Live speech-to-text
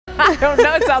I don't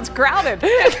know. It sounds crowded,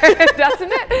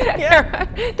 doesn't it? Yeah.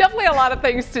 Definitely a lot of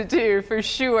things to do for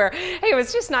sure. Hey, it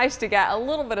was just nice to get a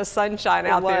little bit of sunshine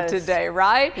out there today,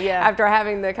 right? Yeah. After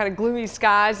having the kind of gloomy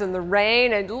skies and the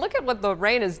rain. And look at what the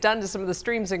rain has done to some of the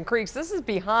streams and creeks. This is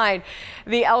behind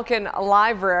the Elkin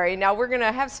Library. Now we're going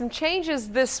to have some changes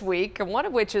this week, and one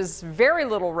of which is very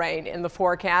little rain in the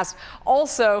forecast.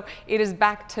 Also, it is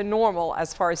back to normal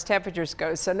as far as temperatures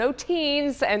go. So no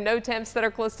teens and no temps that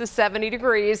are close to 70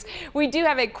 degrees. We do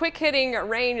have a quick hitting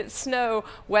rain snow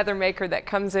weather maker that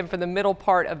comes in for the middle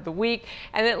part of the week,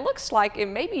 and it looks like it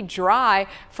may be dry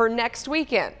for next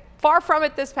weekend. Far from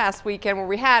it this past weekend, where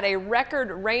we had a record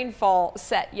rainfall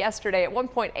set yesterday at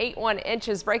 1.81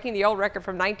 inches, breaking the old record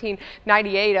from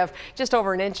 1998 of just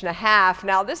over 1.5 inches.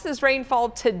 Now this is rainfall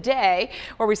today,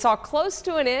 where we saw close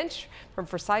to 1 inch from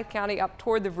Forsyth County up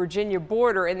toward the Virginia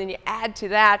border, and then you add to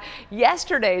that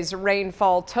yesterday's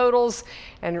rainfall totals,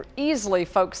 and easily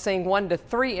folks seeing 1 to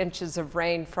 3 inches of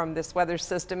rain from this weather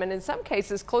system, and in some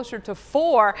cases closer to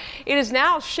 4. It has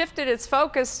now shifted its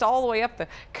focus all the way up the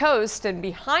coast, and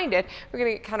behind it we're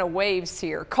going to get kind of waves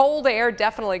here. Cold air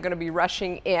definitely going to be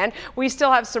rushing in. We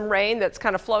still have some rain that's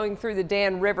kind of flowing through the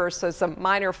Dan River, so some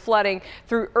minor flooding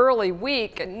through early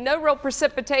week. No real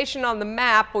precipitation on the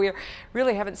map. We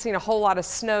really haven't seen a whole lot of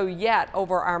snow yet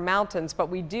over our mountains, but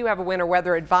we do have a winter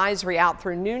weather advisory out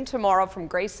through noon tomorrow from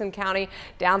Grayson County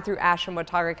down through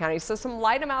Ashland-Watauga County. So some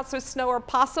light amounts of snow are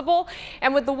possible,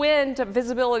 and with the wind,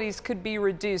 visibilities could be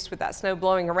reduced with that snow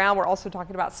blowing around. We're also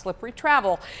talking about slippery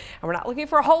travel, and we're not looking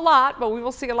for a whole lot, but we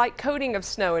will see a light coating of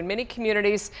snow in many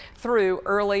communities through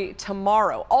early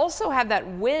tomorrow. Also have that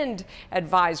wind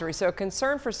advisory, so a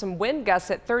concern for some wind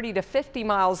gusts at 30 to 50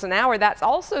 miles an hour. That's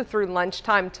also through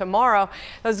lunchtime tomorrow.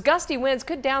 Those gusty winds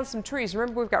could down some trees.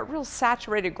 Remember, we've got real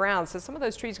saturated ground, so some of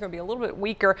those trees are going to be a little bit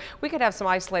weaker. We could have some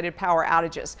isolated power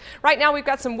outages. Right now, we've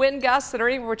got some wind gusts that are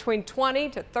anywhere between 20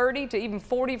 to 30 to even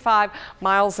 45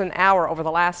 miles an hour over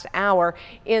the last hour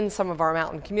in some of our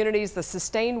mountain communities. The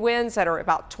sustained winds that are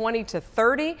about 20 to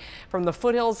 30 from the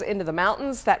foothills into the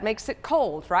mountains. That makes it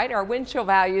cold, right? Our wind chill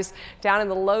values down in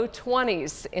the low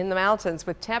 20s in the mountains,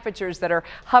 with temperatures that are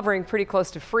hovering pretty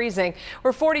close to freezing.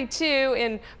 We're 42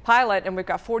 in Pilot, and we've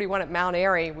got 41 at Mount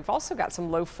Airy. We've also got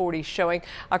some low 40s showing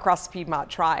across the Piedmont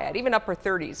Triad, even upper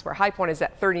 30s, where high point is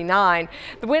at 39.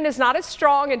 The wind is not as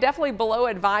strong and definitely below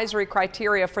advisory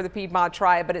criteria for the Piedmont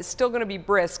Triad, but it's still going to be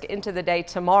brisk into the day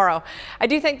tomorrow. I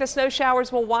do think the snow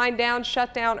showers will wind down,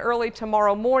 shut down early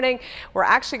tomorrow morning. We're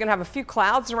actually going to have a few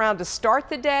clouds around to start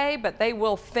the day, but they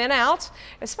will thin out,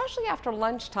 especially after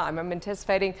lunchtime. I'm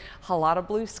anticipating a lot of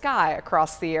blue sky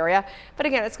across the area, but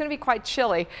again, it's going to be quite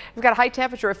chilly. We've got a high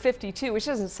temperature of 52, which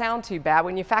doesn't sound too bad.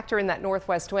 When you factor in that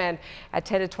northwest wind at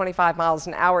 10 to 25 miles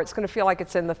an hour, it's going to feel like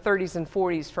it's in the 30s and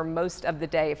 40s for most of the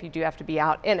day if you do have to be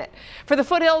out in it. For the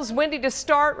foothills, windy to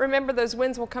start. Remember, those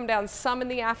winds will come down some in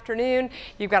the afternoon.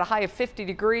 You've got a high of 50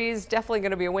 degrees. Definitely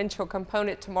going to be a wind chill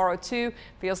component tomorrow too.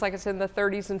 Feels like it's in the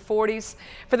 30s and 40s.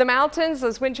 For the mountains,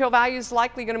 those wind chill values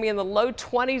likely going to be in the low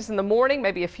 20s in the morning,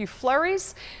 maybe a few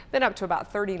flurries, then up to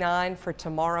about 39 for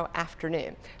tomorrow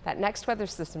afternoon. That next weather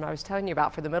system I was telling you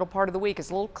about for the middle part of the week is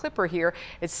a little clipper here.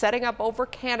 It's setting up over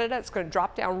Canada. It's going to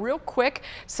drop down real quick.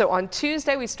 So on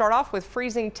Tuesday, we start off with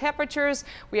freezing temperatures.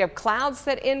 We have clouds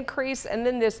that increase, and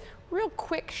then this real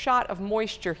quick shot of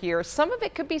moisture here. Some of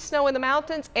it could be snow in the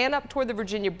mountains and up toward the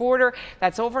Virginia border.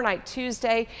 That's overnight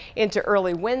Tuesday into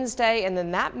early Wednesday, and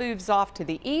then that moves off to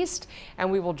the east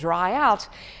and we will dry out.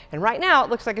 And right now it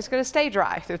looks like it's going to stay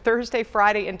dry through Thursday,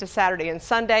 Friday into Saturday and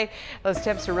Sunday. Those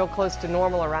temps are real close to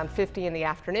normal, around 50 in the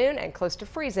afternoon and close to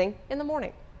freezing in the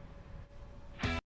morning.